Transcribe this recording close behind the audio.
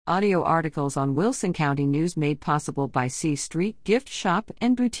Audio articles on Wilson County News made possible by C Street Gift Shop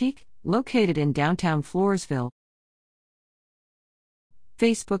and Boutique, located in downtown Floresville.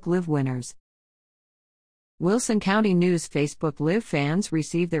 Facebook Live winners. Wilson County News Facebook Live fans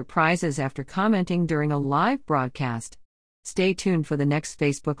received their prizes after commenting during a live broadcast. Stay tuned for the next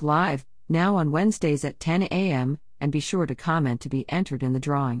Facebook Live, now on Wednesdays at 10 a.m., and be sure to comment to be entered in the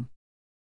drawing.